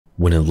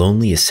When a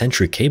lonely,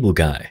 eccentric cable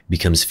guy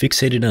becomes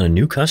fixated on a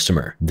new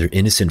customer, their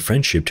innocent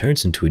friendship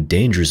turns into a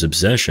dangerous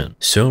obsession.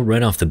 So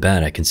right off the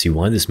bat, I can see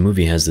why this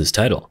movie has this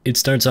title. It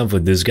starts off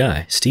with this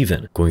guy,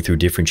 Steven, going through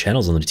different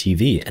channels on the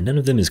TV and none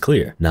of them is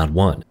clear. Not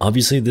one.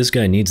 Obviously, this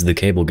guy needs the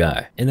cable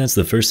guy, and that's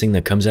the first thing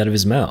that comes out of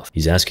his mouth.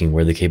 He's asking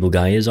where the cable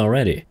guy is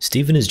already.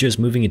 Steven is just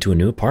moving into a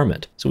new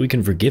apartment, so we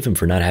can forgive him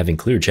for not having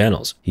clear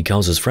channels. He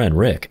calls his friend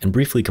Rick and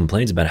briefly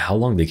complains about how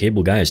long the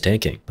cable guy is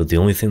taking, but the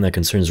only thing that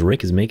concerns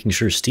Rick is making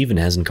sure Steven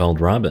hasn't called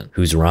Robin.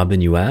 Who's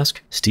Robin, you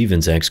ask?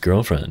 Steven's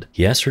ex-girlfriend.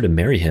 He asked her to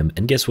marry him,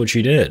 and guess what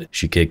she did?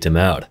 She kicked him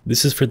out.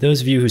 This is for those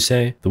of you who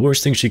say, the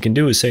worst thing she can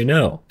do is say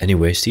no.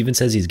 Anyway, Steven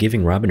says he's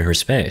giving Robin her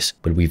space,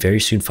 but we very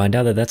soon find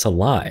out that that's a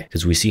lie,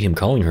 because we see him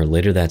calling her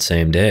later that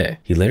same day.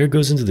 He later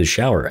goes into the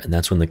shower, and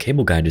that's when the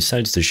cable guy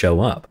decides to show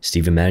up.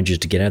 Steven manages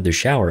to get out of the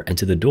shower and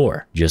to the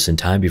door, just in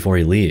time before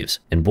he leaves.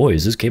 And boy,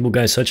 is this cable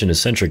guy such an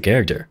eccentric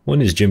character.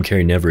 When is Jim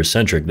Carrey never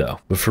eccentric though?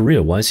 But for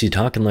real, why is he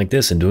talking like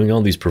this and doing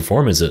all these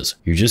performances?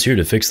 You're just here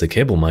to fix the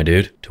cable, my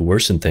dude. To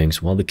worsen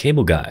things, while the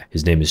cable guy,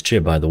 his name is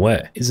Chip by the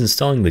way, is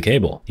installing the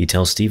cable, he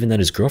tells Steven that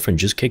his girlfriend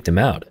just kicked him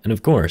out, and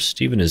of course,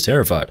 Steven is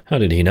terrified. How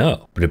did he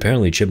know? But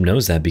apparently Chip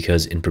knows that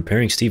because in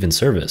preparing Steven's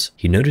service,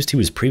 he noticed he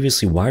was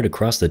previously wired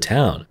across the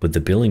town, but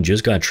the billing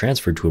just got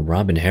transferred to a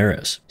Robin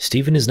Harris.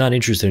 Steven is not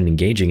interested in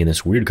engaging in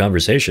this weird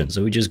conversation,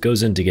 so he just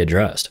goes in to get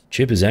dressed.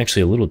 Chip is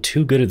actually a little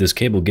too good at this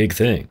cable gig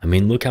thing. I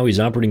mean, look how he's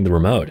operating the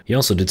remote. He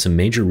also did some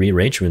major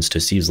rearrangements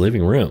to Steve's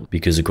living room,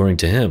 because according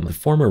to him, the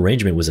former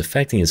arrangement was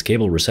affecting his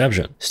cable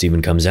reception.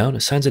 Steven comes out,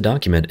 signs a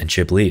document, and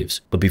Chip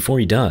leaves. But before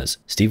he does,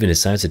 Steven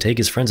decides to take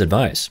his friend's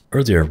advice.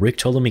 Earlier, Rick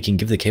told him he can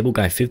give the cable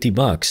guy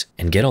 $50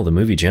 and get all the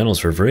movie channels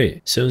for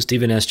free. So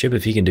Steven asked Chip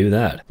if he can do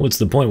that. What's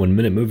the point when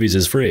Minute Movies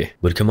is free?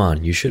 But come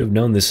on, you should have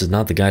known this is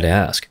not the guy to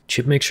ask.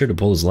 Chip makes sure to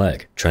pull his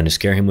leg, trying to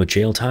scare him with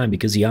jail time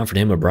because he offered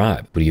him a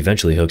bribe, but he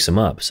eventually hooks him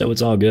up, so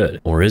it's all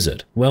good. Or is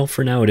it? Well,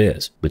 for now it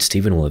is, but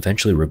Steven will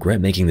eventually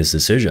regret making this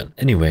decision.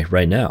 Anyway,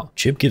 right now,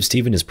 Chip gives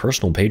Steven his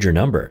personal pager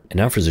number and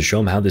offers to show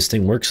him how this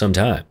thing works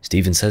sometime.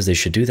 Steven says they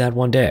should do that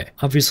one day,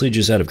 obviously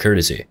just out of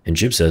courtesy, and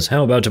Chip says,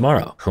 how about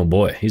tomorrow? Oh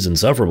boy, he's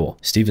insufferable.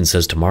 Steven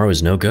says tomorrow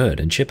is no good,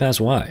 and Chip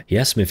asks why. He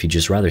asks him if he'd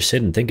just rather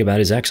sit and think about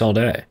his ex all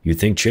day. You'd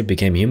think Chip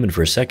became human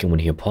for a second when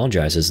he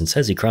apologizes and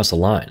says he crossed the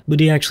line, but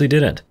he actually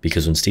didn't,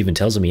 because when Steven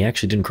tells him he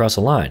actually didn't cross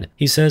a line,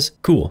 he says,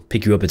 cool,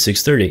 pick you up at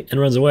 6:30, and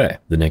runs away.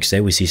 The next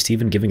day we see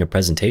Steven giving a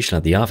presentation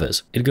at the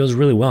office. It goes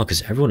really well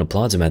because everyone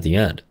applauds him at the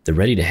end. They're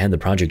ready to hand the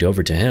project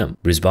over to him,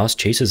 but his boss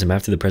chases him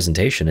after the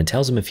presentation and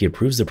tells him if he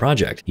approves the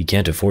project, he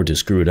can't afford to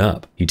screw it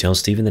up. He tells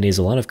Steven that he has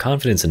a lot of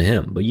confidence in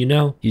him, but you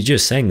know, he's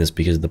just saying this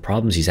because of the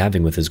problems he's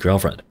having with his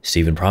girlfriend.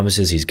 Steven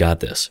promises he's got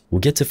this. We'll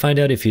get to find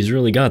out if he's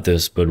really got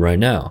this, but right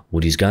now,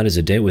 what he's got is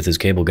a date with his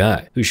cable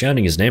guy, who's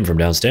shouting his name from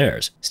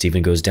downstairs.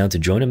 Steven goes down to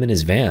join him in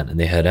his van and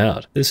they head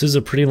out. This is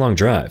a pretty long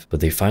drive, but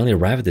they finally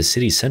arrive at the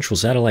city's central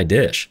satellite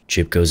dish.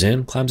 Chip goes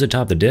in, climbs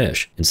atop the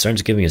dish, and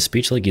starts giving a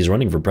speech like he's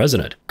running for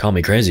president. Call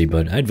me crazy,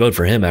 but I'd vote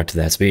for him after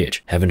that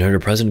speech. Haven't heard a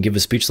president give a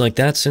speech like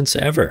that since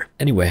ever.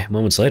 Anyway,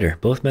 moments later,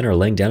 both men are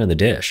laying down in the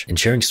dish and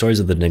sharing stories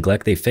of the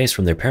neglect they faced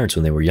from their parents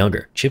when they were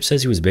younger. Chip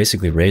says he was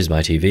basically raised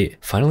by TV.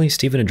 Finally,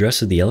 Steven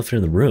addresses the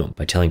elephant in the room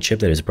by telling Chip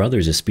that his brother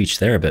is a speech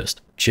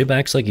therapist. Chip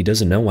acts like he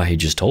doesn't know why he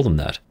just told him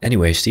that.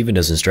 Anyway, Steven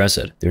doesn't stress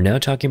it. They're now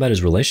talking about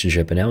his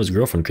relationship and how his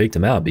girlfriend kicked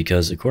him out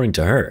because, according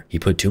to her, he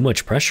put too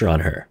much pressure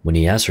on her when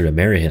he asked her to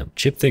marry him.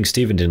 Chip thinks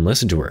Steven didn't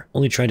listen to her,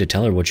 only tried to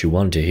tell her what she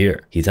wanted to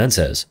hear. He then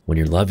says, when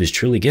your love is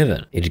truly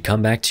given, it'd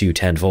come back to you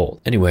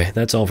tenfold. Anyway,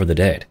 that's all for the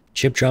date.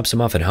 Chip drops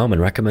him off at home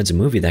and recommends a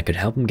movie that could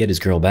help him get his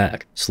girl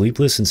back.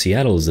 Sleepless in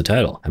Seattle is the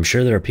title. I'm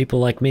sure there are people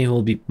like me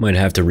who might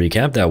have to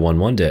recap that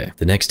one day.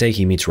 The next day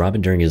he meets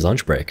Robin during his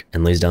lunch break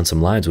and lays down some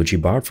lines which he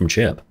borrowed from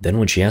Chip. Then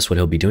when she asks what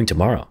he'll be doing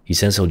tomorrow, he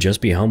says he'll just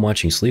be home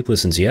watching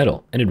Sleepless in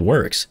Seattle, and it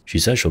works. She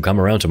says she'll come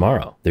around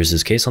tomorrow. There's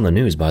this case on the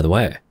news, by the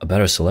way,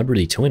 about a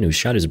celebrity twin who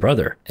shot his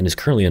brother and is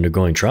currently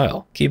undergoing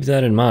trial. Keep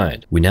that in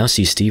mind. We now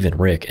see Steven,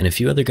 Rick, and a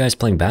few other guys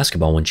playing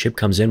basketball when Chip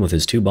comes in with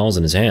his 2 balls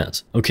in his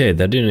hands. Okay,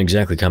 that didn't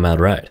exactly come out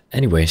right.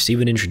 Anyway,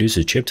 Steven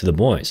introduces Chip to the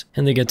boys,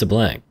 and they get to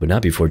playing, but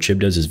not before Chip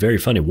does his very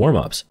funny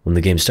warm-ups. When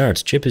the game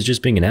starts, Chip is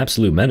just being an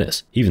absolute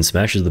menace. He even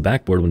smashes the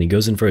backboard when he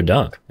goes in for a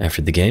dunk.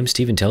 After the game,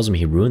 Steven tells him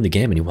he ruined the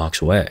game and he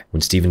walks away. When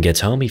Steven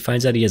gets home, he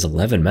finds out he has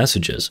 11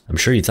 messages. I'm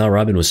sure he thought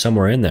Robin was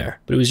somewhere in there,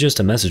 but it was just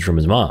a message from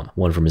his mom,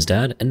 1 from his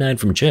dad, and 9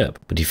 from Chip.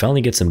 But he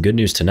finally gets some good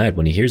news tonight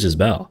when he hears his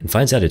bell, and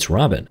finds out it's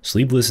Robin.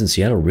 Sleepless in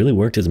Seattle really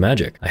worked its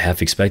magic. I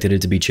half expected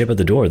it to be Chip at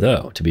the door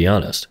though, to be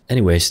honest.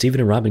 Anyway, Steven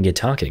and Robin get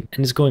talking,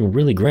 and it's going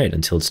really great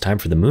until it's time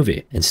for the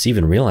movie, and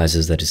Steven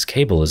realizes that his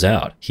cable is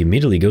out. He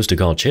immediately goes to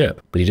call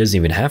Chip, but he doesn't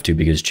even have to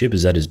because Chip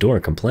is at his door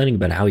complaining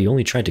about how he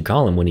only tried to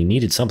call him when he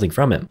needed something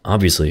from him.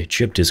 Obviously,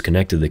 Chip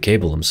disconnected the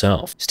cable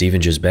himself.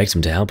 Steven just begs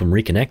him to help him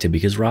reconnect it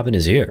because Robin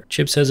is here.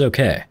 Chip says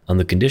okay, on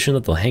the condition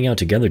that they'll hang out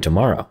together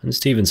tomorrow, and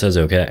Steven says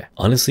okay.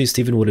 Honestly,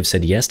 Steven would have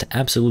said yes to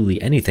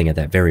absolutely anything at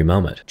that very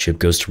moment. Chip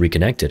goes to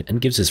reconnect it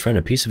and gives his friend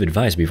a piece of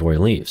advice before he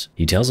leaves.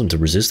 He tells him to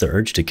resist the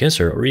urge to kiss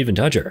her or even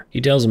touch her.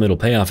 He tells him it'll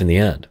pay off in the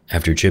end.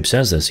 After Chip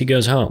says this, he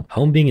goes home. home,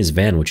 home being his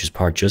van which is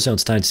parked just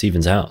outside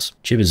Steven's house.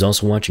 Chip is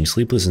also watching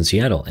Sleepless in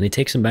Seattle, and it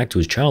takes him back to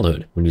his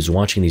childhood when he was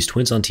watching these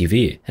twins on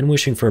TV and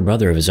wishing for a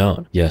brother of his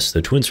own. Yes,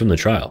 the twins from the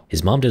trial.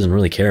 His mom doesn't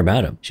really care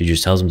about him. She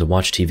just tells him to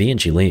watch TV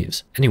and she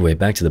leaves. Anyway,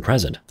 back to the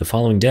present. The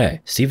following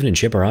day, Steven and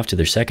Chip are off to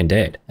their second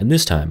date, and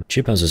this time,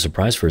 Chip has a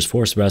surprise for his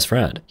forced best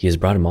friend. He has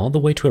brought him all the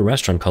way to a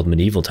restaurant called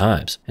Medieval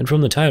Times, and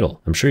from the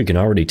title, I'm sure you can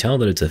already tell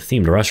that it's a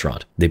themed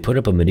restaurant. They put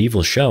up a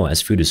medieval show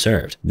as food is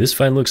served. This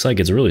fight looks like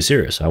it's really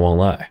serious, I won't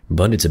lie.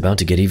 But it's about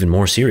to get even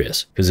more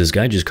serious, because this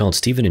guy just called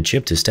Steven and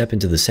Chip to step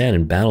into the sand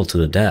and battle to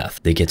the death.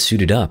 They get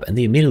suited up, and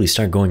they immediately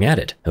start going at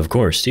it. Of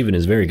course, Steven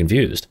is very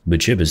confused,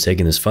 but Chip is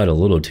taking this fight a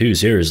little too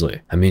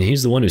seriously. I mean,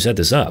 he's the one who set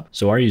this up,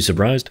 so are you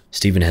surprised?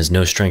 Steven has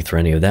no strength for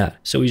any of that,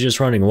 so he's just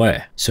running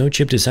away. So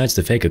Chip decides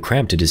to fake a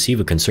cramp to deceive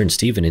a concerned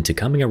Steven into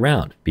coming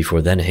around,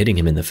 before then hitting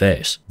him in the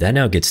face. That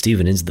now gets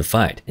Steven into the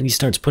fight, and he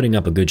starts putting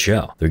up a good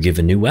show. They're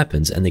given new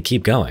weapons, and they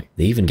keep going.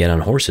 They even get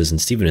on horses,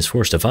 and Steven is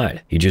forced to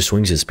fight. He just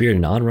swings his spear at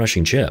an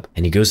onrushing Chip,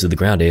 and he goes to the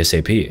ground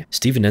ASAP.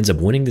 Steven ends up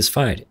winning this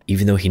fight,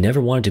 even though he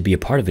never wanted to be a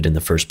part of it in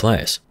the first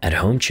place. At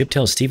home, Chip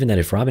tells Steven that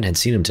if Robin had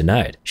seen him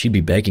tonight, she'd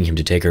be begging him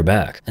to take her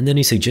back, and then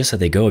he suggests that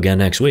they go again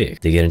next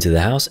week. They get into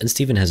the house, and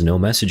Steven has no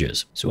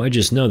messages, so I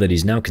just know that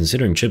he's now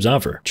considering Chip's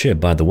offer. Chip,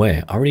 by the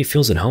way, already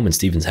feels at home in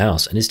Steven's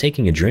house and is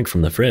taking a drink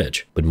from the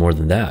fridge. But more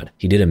than that,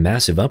 he did a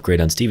massive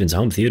upgrade on Steven's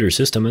home theater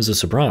system as a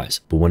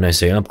surprise. But when I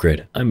say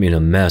upgrade, I mean a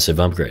massive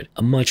upgrade.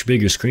 A much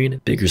bigger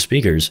screen, bigger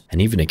speakers,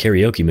 and even a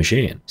karaoke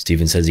machine.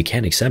 Steven says he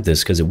can't accept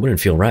this because it wouldn't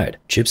feel right.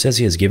 Chip says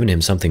he has given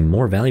him something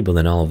more valuable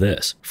than all of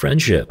this.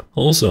 Friendship.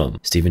 Wholesome.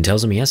 Steven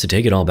tells him he has to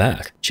take it all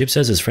back. Chip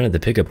says his friend at the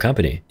pickup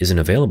company isn't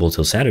available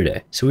till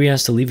Saturday, so he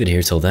has to leave it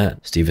here till then.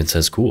 Steven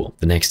says cool.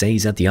 The next day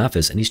he's at the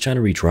office and he's trying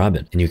to reach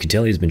Robin, and you can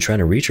tell he's been trying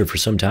to reach her for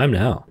some time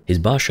now. His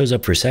boss shows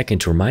up for a second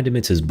to remind him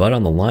it's his butt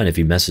on the line if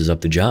he messes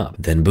up the job.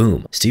 Then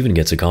boom, Steven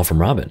gets a call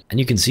from Robin, and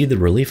you can see the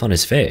relief on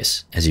his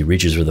face as he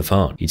reaches for the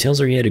phone. He tells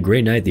her he had a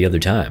great night the other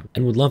time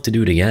and would love to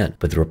do it again,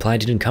 but the reply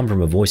didn't come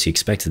from a voice he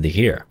expected to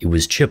hear. It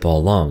was Chip all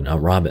along,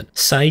 not Robin.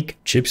 Psych!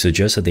 Chip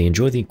suggests that they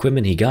enjoy the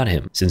equipment he got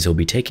him, since he'll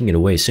be taking it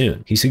away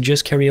soon. He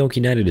suggests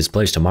karaoke night at his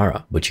place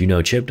tomorrow, but you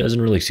know Chip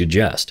doesn't really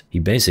suggest. He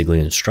basically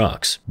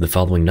instructs. The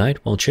following night,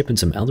 while Chip and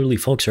some elderly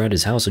folks are at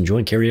his house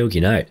enjoying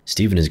karaoke night,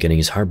 Steven is getting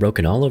his heart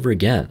broken all over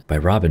again by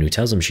Robin, who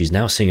tells him she's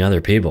now seeing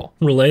other people.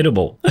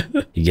 Relatable.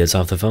 He gets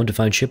off the phone to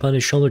find Chip on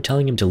his shoulder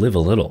telling him to live a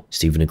little.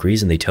 Steven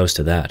agrees and they toast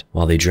to that.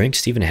 While they drink,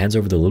 Steven hands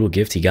over the little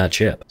gift he got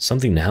Chip,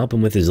 something to help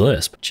him with his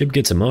lisp. Chip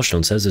gets emotional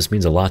and says this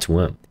means a lot to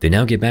him. They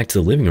now get back to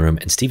the living room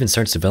and Steven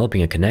starts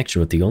developing a connection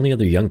with the only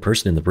other young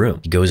person in the room.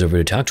 He goes over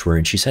to talk to her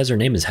and she says her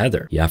name is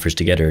Heather. He offers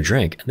to get her a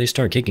drink and they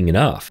start kicking it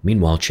off.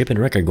 Meanwhile, Chip and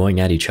Rick are going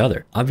at each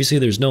other. Obviously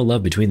there's no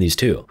love between these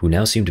two, who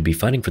now seem to be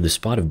fighting for the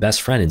spot of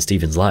best friend in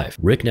Steven's life.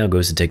 Rick now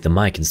goes to take the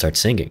mic and starts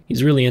singing.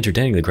 He's really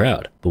entertaining the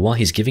crowd, but while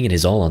he's giving it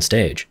his all on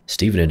stage,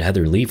 Steven and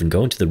Heather leave and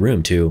go into the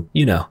room to,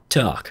 you know,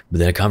 talk. But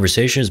that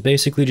conversation is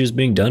basically just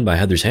being done by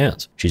Heather's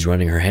hands. She's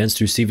running her hands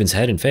through Steven's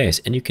head and face,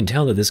 and you can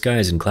tell that this guy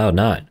is in cloud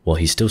 9. While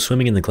he's still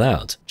swimming in the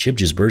clouds, Chip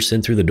just bursts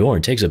in through the door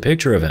and takes a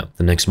picture of him.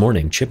 The next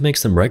morning, Chip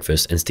makes them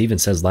breakfast, and Steven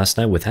says last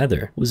night with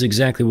Heather was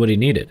exactly what he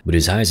needed, but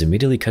his eyes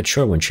immediately cut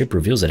short when Chip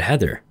reveals that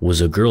Heather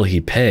was a girl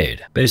he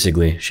paid.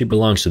 Basically, she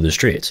belongs to the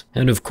streets.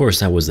 And of course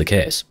that was the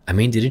case. I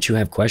mean, didn't you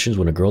have questions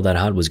when a girl that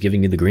hot was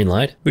giving you the green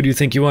light? Who do you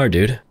think you are,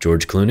 dude?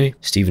 George Clooney?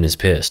 Steven is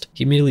pissed.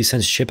 He immediately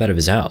sends Chip out of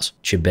his house.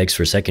 Chip begs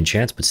for a second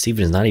chance, but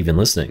Steven is not even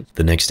listening.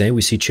 The next day,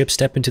 we see Chip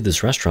step into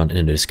this restaurant in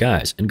a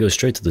disguise and go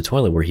straight to the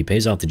toilet where he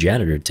pays off the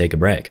janitor to take a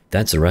break.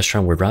 That's the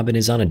restaurant where Robin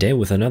is on a date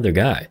with another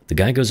guy. The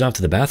guy goes off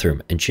to the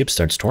bathroom and Chip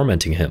starts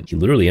tormenting him. He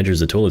literally enters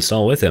the toilet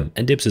stall with him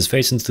and dips his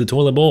face into the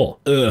toilet bowl.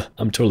 Ugh,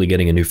 I'm totally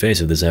getting a new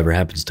face if this ever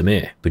happens to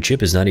me. But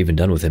Chip is not even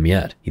done with him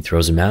yet. He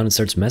throws him out and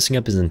starts messing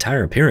up his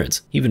entire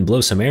appearance. He even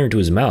blows some air into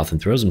his mouth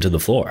and throws him to the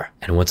floor.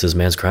 And what's this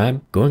man's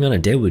crime? Going on a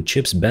date with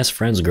Chip's best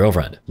friend's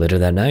girlfriend. Later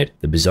that night,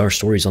 the bizarre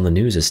story is on the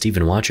news as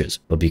Steven watches.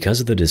 But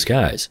because of the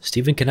disguise,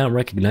 Steven cannot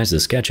recognize the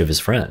sketch of his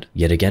friend.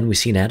 Yet again, we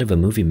see an ad of a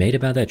movie made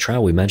about that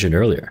trial we mentioned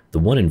earlier, the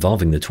one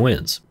involving the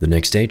twins. The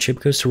next day, Chip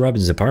goes to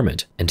Robin's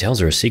apartment and tells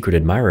her a secret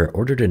admirer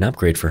ordered an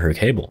upgrade for her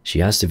cable.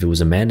 She asked if it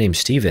was a man named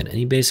Steven, and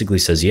he basically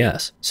says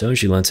yes, so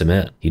she lets him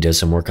in. He does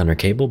some work on her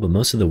cable, but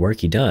most of the work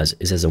he does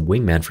is as a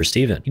wingman for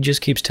Steven. He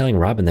just keeps telling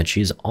Robin that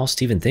she's all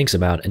Steven thinks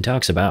about and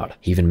talks about.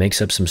 He even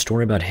makes up some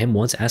story about him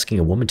once asking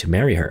a woman to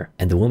marry her,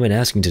 and the woman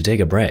asking to take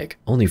a break,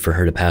 only for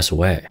her to pass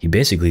away. He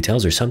basically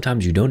tells her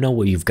sometimes you don't know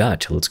what you've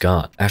got till it's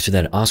gone. After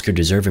that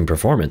Oscar-deserving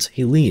performance,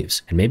 he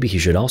leaves, and maybe he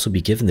should also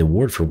be given the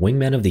award for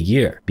Wingman of the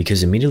Year,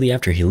 because immediately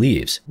after he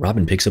leaves,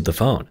 Robin picks up the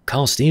phone,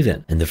 calls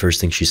Steven, and the first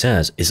thing she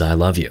says is I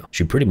love you.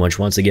 She pretty much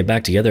wants to get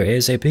back together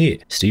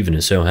ASAP. Steven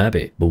is so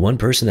happy. But one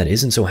person that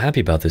isn't so happy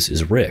about this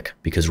is Rick,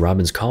 because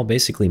Robin's call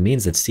basically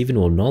means that Steven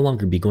will no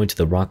longer be going to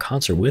the rock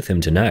concert with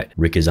him tonight.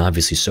 Rick is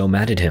obviously so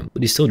mad at him,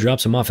 but he still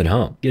drops him off at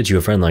home. Get you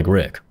a friend like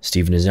Rick.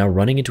 Steven is now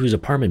running into his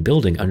apartment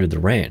building under the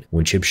rain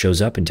when Chip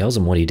shows up and tells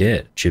him what he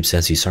did. Chip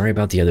says he's sorry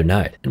about the other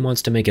night and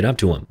wants to make it up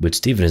to him, but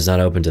Steven is not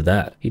open to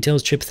that. He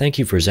tells Chip thank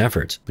you for his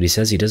efforts, but he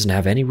says he doesn't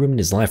have any room in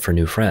his life for a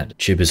new friend.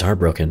 Chip is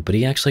heartbroken, but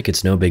he acts like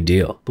it's no big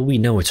deal. But we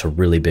know it's a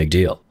really big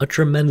deal. A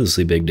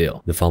tremendously big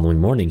deal. The following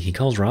morning, he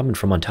calls Robin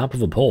from on top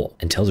of a pole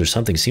and tells her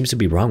something seems to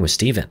be wrong with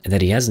Steven and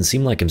that he hasn't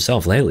seemed like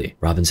himself lately.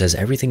 Robin says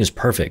everything is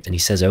perfect and he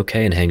says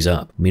okay and hangs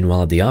up.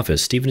 Meanwhile, at the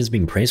office, Steven is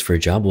being praised for a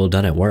job well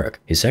done at work.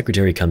 His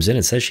secretary comes in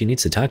and says she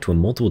needs to talk to him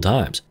multiple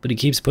times, but he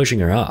keeps pushing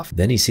her off.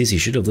 Then he sees he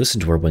should have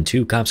listened to her when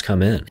two cops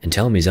come in and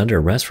tell him he's under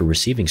arrest for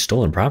receiving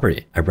stolen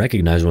property. I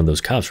recognize one of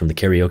those cops from the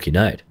karaoke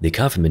night. They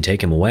cuff him and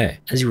take him away,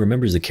 as he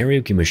remembers the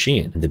karaoke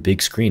machine and the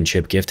big screen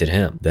Chip gifted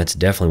him. That's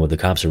definitely what the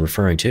cops are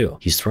referring to.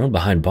 He's thrown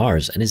behind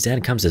bars and his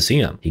dad comes to see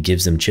him. He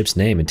gives them Chip's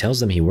name and tells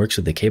them he works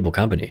with the cable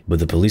company. But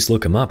the police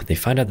look him up and they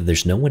find out that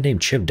there's no one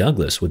named Chip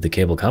Douglas with the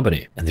cable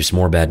company. And there's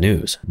more bad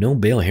news. No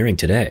bail hearing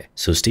today,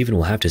 so Steven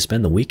will have to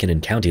spend the weekend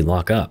in county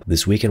lockup.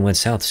 This weekend went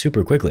south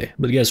super quickly,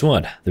 but guess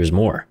what? There's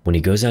more. When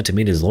he goes out to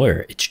meet his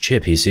lawyer, it's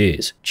Chip he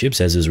sees. Chip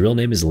says his real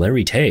name is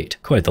Larry Tate,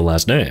 quite the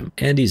last name,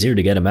 and he's here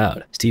to get him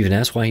out. Steven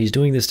asks why he's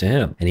doing this to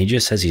him, and he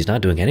just says he's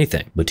not doing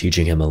anything, but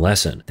teaching him a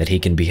lesson, that he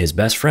can be his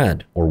best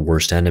friend or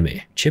worst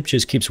enemy. Chip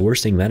just keeps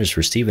worsening matters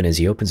for Steven as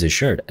he opens his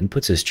shirt and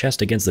puts his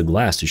chest against the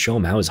glass to show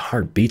him how his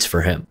heart beats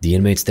for him. The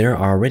inmates there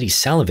are already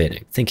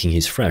salivating, thinking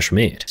he's fresh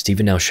meat.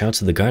 Steven now shouts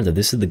to the guard that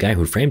this is the guy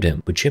who framed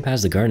him, but Chip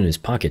has the guard in his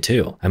pocket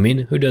too. I mean,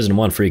 who doesn't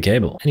want free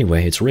cable?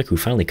 Anyway, it's Rick who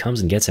finally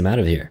comes and gets him out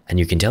of here, and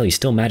you can tell he's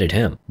still mad at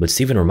him, but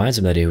Steven reminds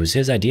him that it was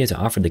his idea to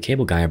offer the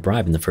cable guy a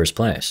bribe in the first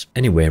place.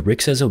 Anyway,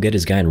 Rick says he'll get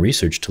his guy in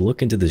research to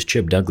look into this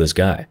Chip Douglas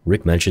guy.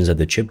 Rick mentions that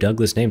the Chip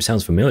Douglas name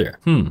sounds familiar.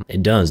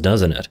 It does,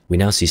 doesn't it? We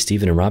now see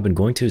Steven and Robin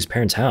going to his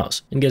parents'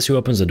 house, and guess who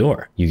opens the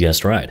door? You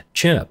guessed right.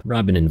 Chip.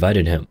 Robin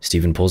invited him.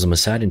 Steven pulls him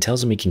aside and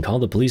tells him he can call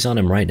the police on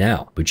him right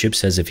now, but Chip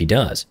says if he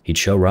does, he'd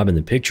show Robin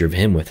the picture of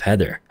him with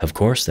Heather. Of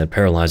course, that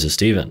paralyzes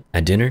Steven.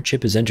 At dinner,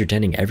 Chip is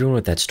entertaining everyone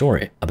with that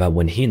story about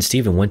when he and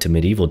Steven went to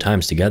medieval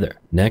times together.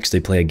 Next, they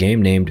play a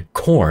game named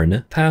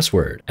Corn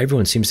Password.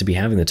 Everyone seems to be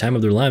having the time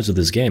of their lives with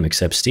this game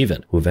except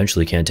Steven, who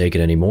eventually can't take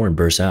it anymore and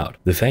bursts out.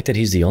 The fact that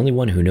he's the only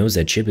one who knows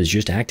that Chip is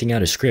just acting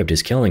out a script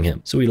is killing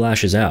him, so he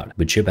lashes out,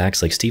 but Chip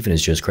acts like Steven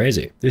is just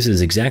crazy. This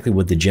is exactly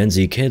what the Gen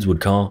Z kids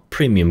would call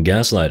premium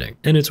gaslighting,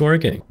 and it's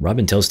working.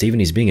 Robin tells Steven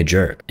he's being a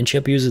jerk, and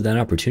Chip uses that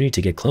opportunity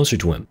to get closer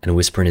to him and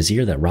whisper in his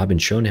ear that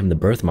Robin's shown him the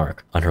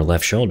birthmark on her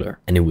left shoulder,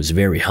 and it was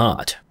very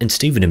hot, and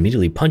Steven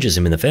immediately punches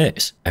him in the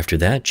face. After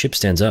that, Chip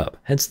stands up,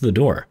 heads to the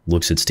door,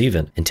 looks at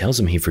Steven, and tells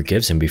him he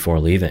forgives him before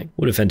leaving.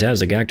 What a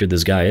fantastic actor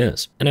this guy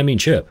is. And I mean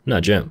Chip,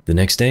 not Jim. The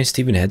next day,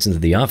 Steven heads into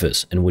the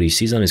office, and what he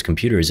sees on his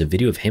computer is a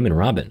video of him and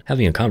Robin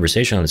having a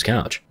conversation on his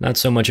couch. Not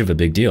so much of a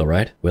big deal,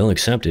 right? Well,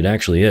 except it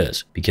actually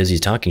is, because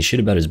he's talking shit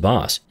about his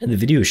boss, and the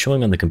video is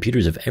showing on the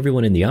computers of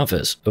everyone in the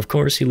office. Of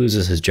course, he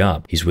loses his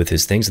job. He's with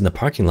his things in the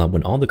parking lot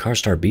when all the cars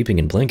start beeping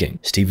and blinking.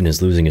 Steven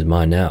is losing his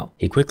mind now.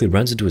 He quickly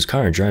runs into his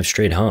car and drives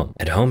straight home.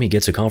 At home, he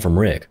gets a call from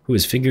Rick, who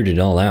has figured it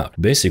all out.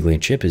 Basically,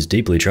 Chip is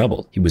deeply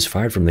troubled. He was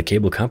fired from the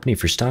cable company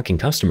for stalking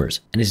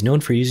customers, and is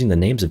known for using the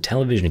names of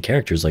television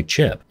characters like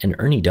Chip and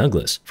Ernie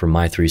Douglas from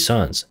My Three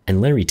Sons,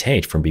 and Larry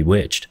Tate from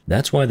Bewitched.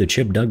 That's why the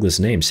Chip Douglas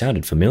name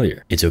sounded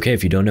familiar. It's okay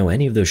if you don't know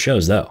any of those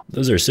shows though.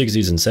 Those are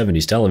 60s and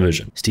 70s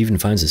television. Steven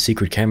finds a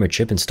secret camera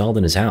Chip installed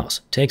in his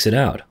house, takes it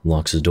out,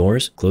 locks his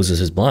doors, closes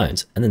his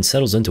blinds, and then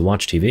settles in to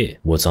watch TV.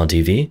 What's on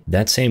TV?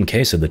 That same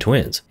case of the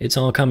twins. It's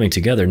all coming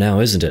together now,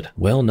 isn't it?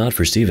 Well, not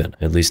for Steven,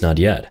 at least not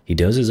yet. He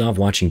dozes off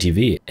watching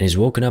TV and is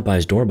woken up by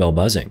his doorbell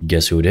buzzing.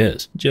 Guess who it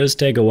is? Just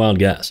take a wild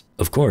guess.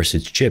 Of course,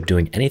 it's Chip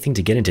doing anything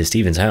to get into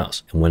Steven's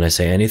house. And when I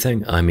say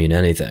anything, I mean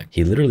anything.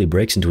 He literally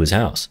breaks into his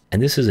house.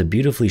 And this is a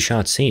beautifully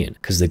shot scene,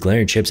 because the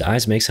glare in Chip's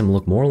eyes makes him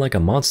look more like a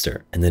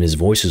monster, and then his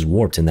voice is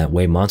warped in that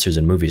way monsters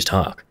in movies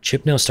talk.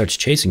 Chip now starts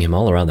chasing him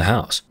all around the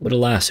house, but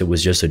alas, it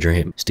was just a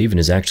dream. Steven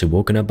is actually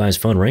woken up by his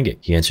phone ringing.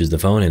 He answers the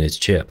phone and it's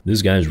Chip.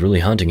 This guy is really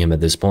hunting him at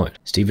this point.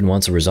 Steven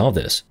wants to resolve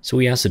this, so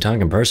he asks to talk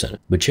in person,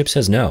 but Chip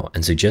says no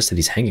and suggests that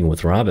he's hanging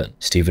with Robin.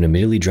 Steven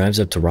immediately drives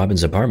up to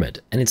Robin's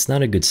apartment, and it's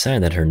not a good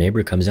sign that her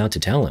neighbor comes out to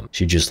tell him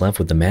she just left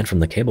with the man from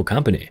the cable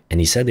company, and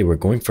he said they were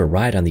going for a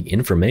ride on the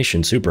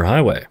information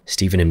superhighway.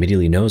 Steven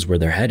immediately knows where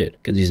they're headed,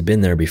 because he's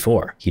been there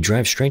before. He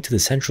drives straight to the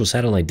central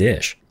satellite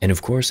dish, and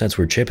of course that's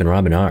where Chip and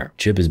Robin are.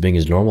 Chip is being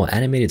his normal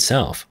animated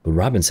self, but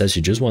Robin says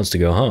she just wants to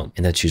go home,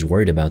 and that she's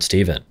worried about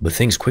Steven. But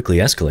things quickly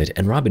escalate,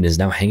 and Robin is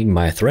now hanging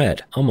by a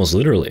thread, almost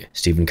literally.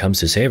 Steven comes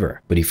to save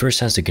her, but he first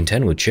has to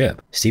contend with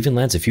Chip. Steven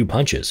lands a few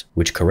punches,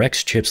 which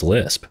corrects Chip's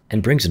lisp,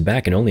 and brings it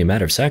back in only a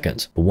matter of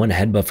seconds, but one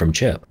headbutt from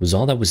Chip was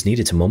all that was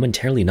needed to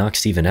momentarily knock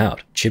Steven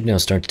out. Chip now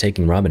starts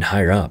taking Robin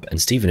higher up,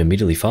 and Steven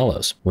immediately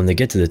follows. When they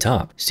get to the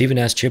top, Steven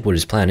asks Chip what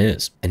his plan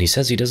is, and he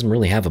says he doesn't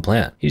really have a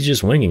plan. He's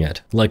just winging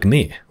it, like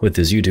me, with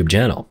his YouTube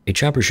channel. A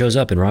chopper shows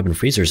up and Robin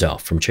frees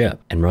herself from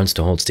Chip and runs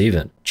to hold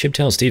Steven, Chip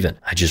tells Steven,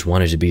 I just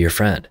wanted to be your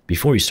friend,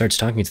 before he starts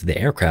talking to the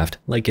aircraft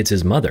like it's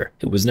his mother.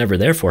 It was never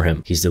there for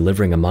him. He's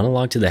delivering a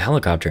monologue to the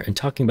helicopter and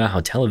talking about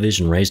how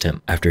television raised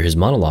him. After his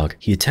monologue,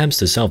 he attempts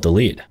to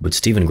self-delete, but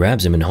Steven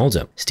grabs him and holds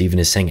him. Steven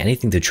is saying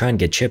anything to try and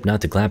get Chip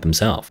not to clap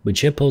himself, but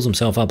Chip pulls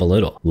himself up a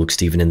little, looks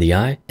Steven in the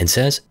eye, and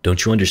says,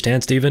 don't you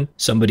understand, Steven?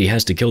 Somebody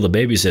has to kill the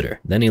babysitter.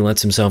 Then he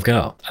lets himself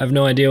go. I have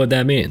no idea what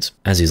that means.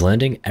 As he's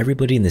landing,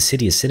 everybody in the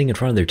city is sitting in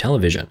front of their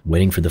television,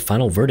 waiting for the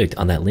final verdict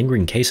on that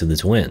lingering case of the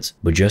twins.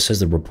 But just as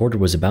the reporter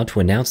was about to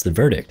announce the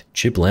verdict,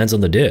 Chip lands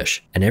on the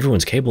dish, and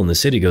everyone's cable in the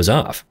city goes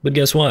off. But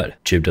guess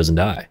what? Chip doesn't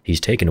die. He's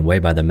taken away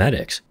by the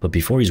medics. But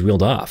before he's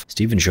wheeled off,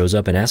 Steven shows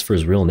up and asks for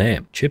his real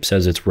name. Chip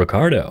says it's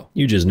Ricardo.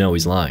 You just know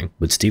he's lying.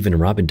 But Steven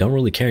and Robin don't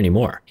really care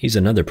anymore. He's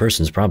another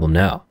person's problem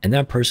now. And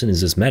that person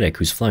is this medic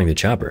who's flying the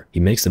chopper. He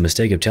makes the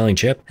mistake of telling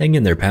Chip, hang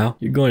in there, pal.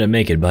 You're going to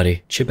make it,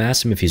 buddy. Chip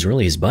asks him if he's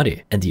really his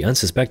buddy, and the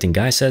unsuspecting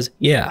guy says,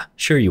 yeah,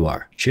 sure you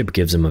are. Chip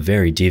gives him a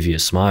very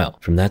devious smile.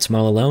 From that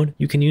smile alone,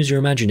 you can use your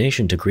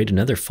imagination to create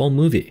another full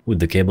movie with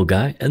the cable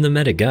guy and the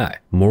medic guy.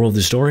 Moral of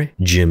the story?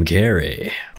 Jim Carrey.